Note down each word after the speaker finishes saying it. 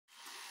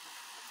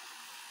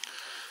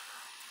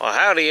Well,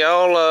 howdy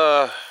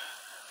y'all.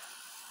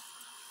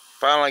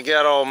 Finally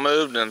got all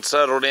moved and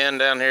settled in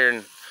down here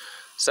in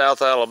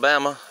South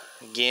Alabama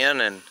again,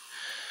 and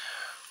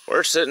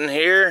we're sitting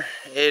here.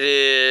 It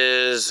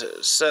is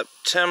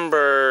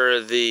September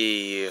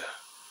the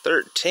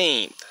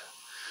 13th,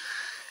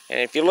 and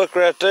if you look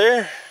right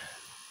there,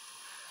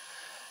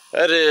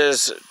 that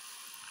is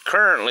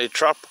currently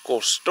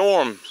Tropical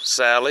Storm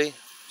Sally.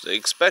 It's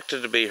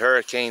expected to be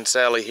Hurricane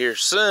Sally here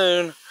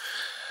soon.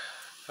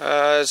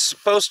 It's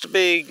supposed to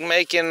be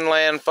making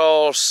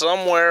landfall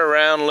somewhere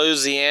around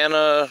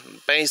Louisiana,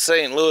 Bay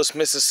St. Louis,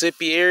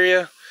 Mississippi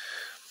area.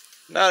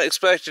 Not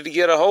expected to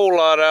get a whole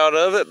lot out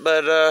of it,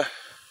 but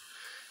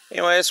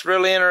anyway, it's a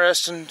really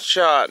interesting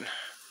shot.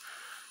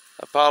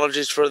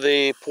 Apologies for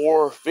the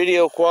poor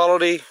video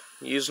quality,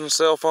 using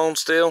cell phone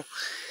still.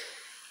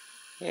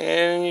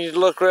 And you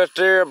look right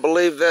there, I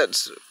believe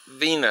that's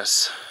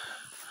Venus.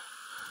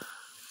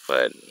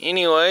 But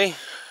anyway,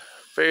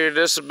 figured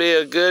this would be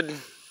a good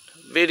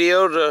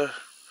video to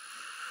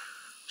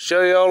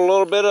show y'all a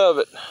little bit of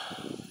it.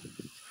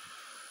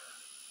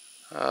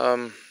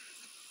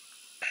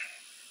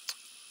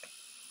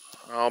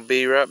 I'll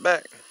be right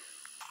back.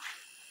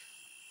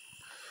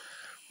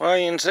 Well,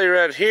 you can see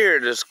right here,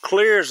 it is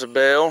clear as a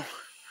bell.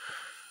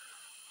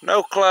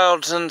 No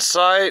clouds in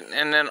sight,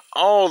 and then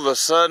all of a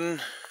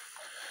sudden,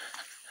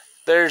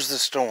 there's the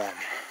storm.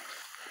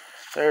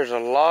 There's a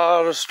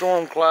lot of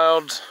storm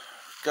clouds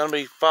gonna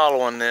be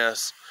following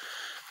this.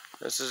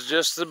 This is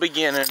just the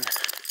beginning.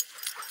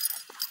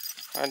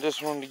 I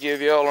just wanted to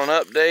give y'all an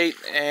update,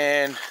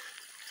 and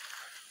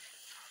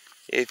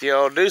if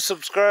y'all do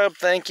subscribe,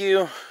 thank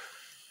you.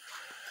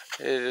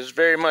 It is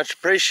very much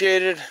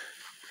appreciated.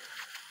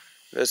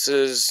 This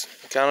is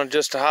kind of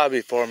just a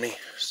hobby for me.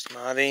 It's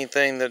not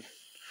anything that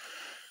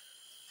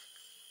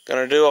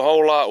gonna do a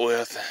whole lot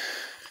with.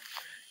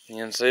 You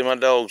can see my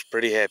dog's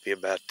pretty happy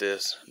about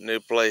this new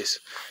place.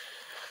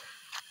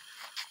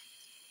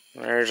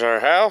 There's our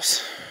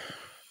house.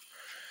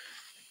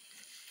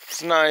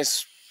 It's a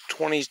nice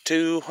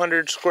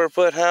 2,200 square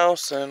foot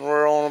house, and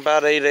we're on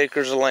about 8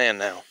 acres of land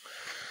now.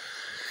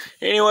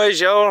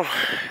 Anyways, y'all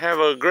have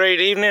a great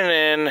evening,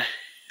 and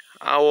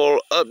I will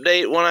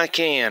update when I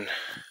can.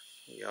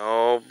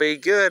 Y'all be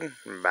good.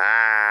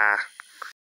 Bye.